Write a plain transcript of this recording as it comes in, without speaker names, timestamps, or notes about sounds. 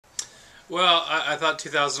Well, I thought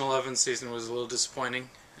 2011 season was a little disappointing.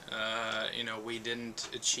 We didn't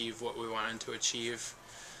achieve what we wanted to achieve.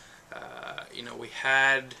 We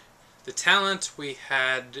had the talent, we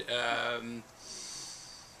had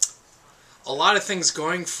a lot of things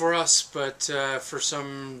going for us, but for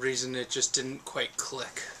some reason it just didn't quite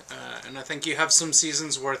click. And I think you have some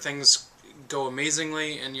seasons where things go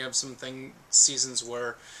amazingly, and you have some seasons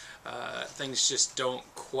where things just don't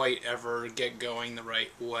quite ever get going the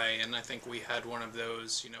right way. And I think we had one of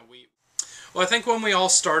those. Well, I think when we all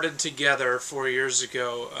started together 4 years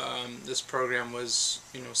ago, this program was,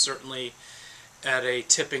 certainly at a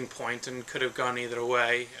tipping point and could have gone either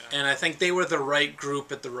way. And I think they were the right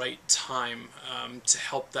group at the right time to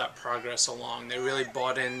help that progress along. They really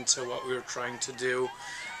bought into what we were trying to do.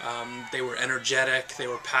 They were energetic, they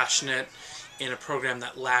were passionate in a program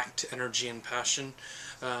that lacked energy and passion.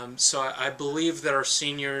 So I believe that our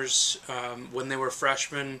seniors, when they were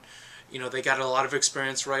freshmen, they got a lot of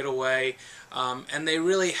experience right away, and they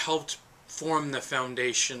really helped form the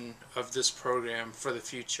foundation of this program for the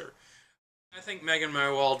future. I think Megan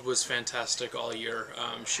Mywald was fantastic all year.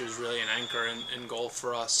 She was really an anchor in goal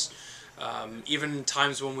for us. Even in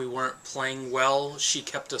times when we weren't playing well, she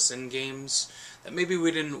kept us in games that maybe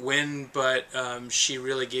we didn't win, but she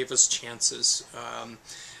really gave us chances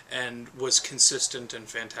and was consistent and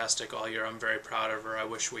fantastic all year. I'm very proud of her. I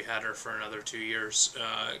wish we had her for another 2 years,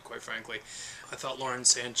 quite frankly. I thought Lauren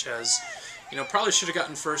Sanchez, probably should have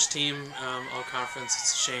gotten first team all conference.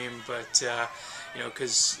 It's a shame, but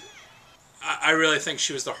because I really think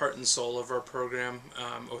she was the heart and soul of our program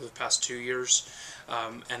over the past 2 years,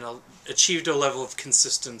 and achieved a level of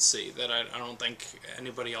consistency that I don't think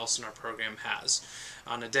anybody else in our program has.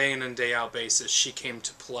 On a day in and day out basis, she came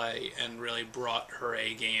to play and really brought her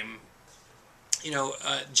A game.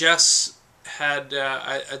 Jess had,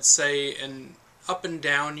 I'd say, an up and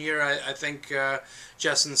down year. I think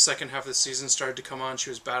Jess in the second half of the season started to come on. She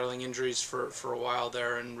was battling injuries for a while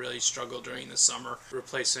there and really struggled during the summer,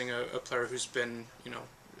 replacing a player who's been,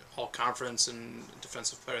 all conference and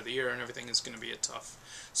defensive player of the year and everything. Is going to be a tough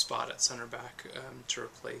spot at center back to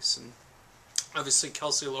replace. And obviously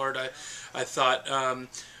Kelsey Lord, I thought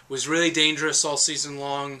was really dangerous all season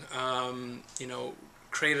long.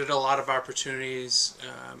 Created a lot of opportunities.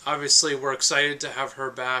 Obviously, we're excited to have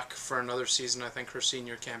her back for another season. I think her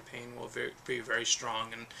senior campaign will be very strong,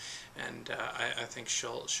 and I think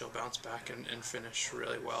she'll bounce back and finish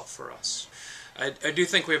really well for us. I do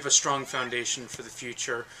think we have a strong foundation for the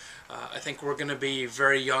future. I think we're going to be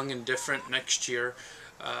very young and different next year.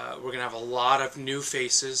 We're going to have a lot of new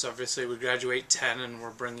faces. Obviously, we graduate 10 and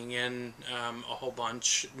we're bringing in a whole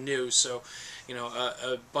bunch new. So,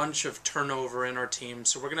 a bunch of turnover in our team.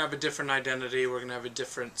 So we're going to have a different identity. We're going to have a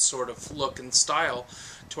different sort of look and style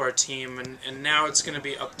to our team. And now it's going to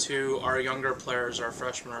be up to our younger players, our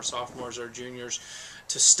freshmen, our sophomores, our juniors,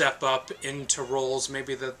 to step up into roles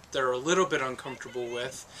maybe that they're a little bit uncomfortable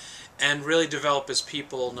with, and really develop as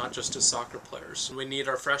people, not just as soccer players. We need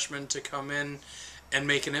our freshmen to come in and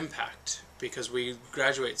make an impact, because we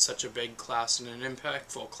graduate such a big class and an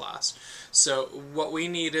impactful class. So what we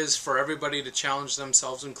need is for everybody to challenge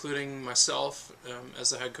themselves, including myself as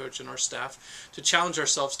the head coach and our staff, to challenge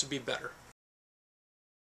ourselves to be better.